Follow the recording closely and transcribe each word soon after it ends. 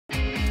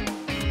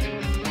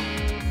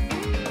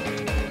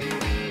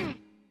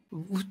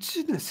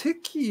ちね、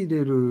籍入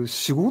れる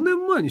4、5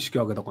年前に式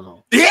挙げたかな。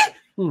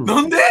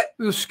なんで？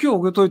式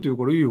挙げたいって言う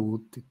からいいよっ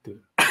て言っ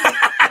て。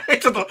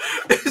ちょっと、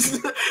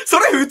そ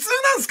れ普通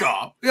なんす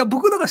か？いや、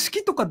僕だから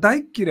式とか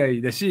大嫌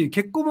いだし、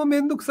結婚も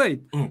めんどくさいっ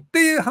て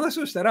いう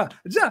話をしたら、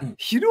じゃあ、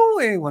披露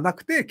宴はな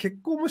くて結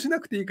婚もしな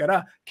くていいか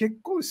ら、結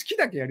婚式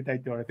だけやりたいっ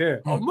て言われ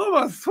て、まあま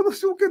あ、その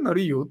条件なら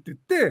いいよって言っ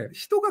て、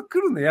人が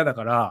来るの嫌だ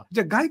から、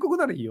じゃあ外国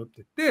ならいいよっ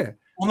て言って、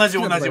同じ。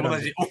だか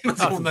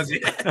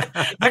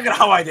ら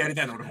ハワイでやり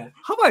たいの、俺も。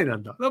ハワイな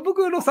んだ。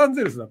僕はロサン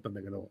ゼルスだったん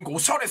だけど。お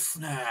しゃれっ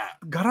すね。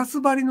ガラ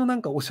ス張りのな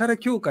んかおしゃれ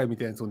協会み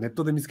たいなやつをネッ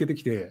トで見つけて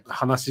きて、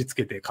話つ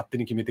けて勝手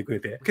に決めてく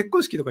れて、結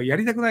婚式とかや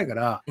りたくないか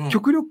ら、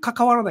極力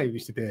関わらないように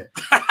してて。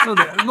なの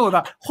で、も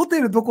うホテ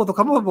ルどこと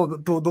かもも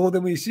うどうで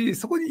もいいし、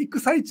そこに行く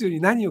最中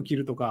に何を着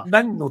るとか、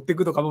何に乗ってい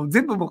くとかも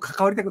全部もう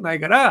関わりたくない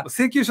から、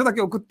請求書だ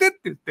け送ってって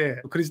言っ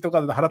て、クレジットカ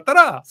ードで払った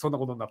ら、そんな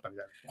ことになったみ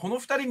たいな。この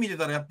二人見て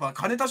たらやっぱ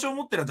金多少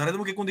持ってりゃ誰で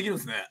も結婚できるん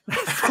ですね。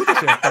そうで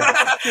すよ、やっぱり。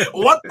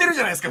終わってるじ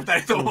ゃないですか、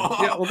二人とも。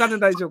いや、お金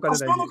大丈夫、お金大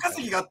丈夫。その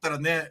稼ぎがあったら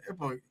ね、やっ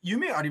ぱ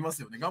夢ありま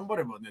すよね。頑張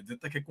ればね、絶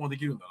対結婚はで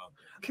きるんだな。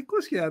結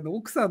婚式は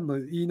奥さんの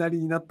言いなり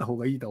になった方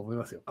がいいと思い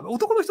ますよ。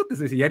男の人って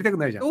先生やりたく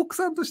ないじゃん。奥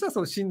さんとしてはそ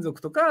の親族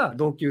とか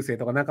同級生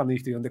とか仲のいい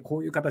人呼んでこ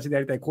ういう形で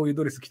やりたい、こういう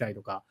ドレス着たい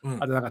とか、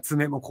あとなんか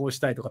爪もこうし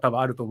たいとか多分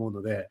あると思う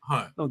ので、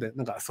なので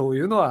なんかそう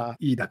いうのは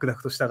いい楽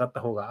々と従っ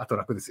た方が後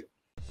楽ですよ。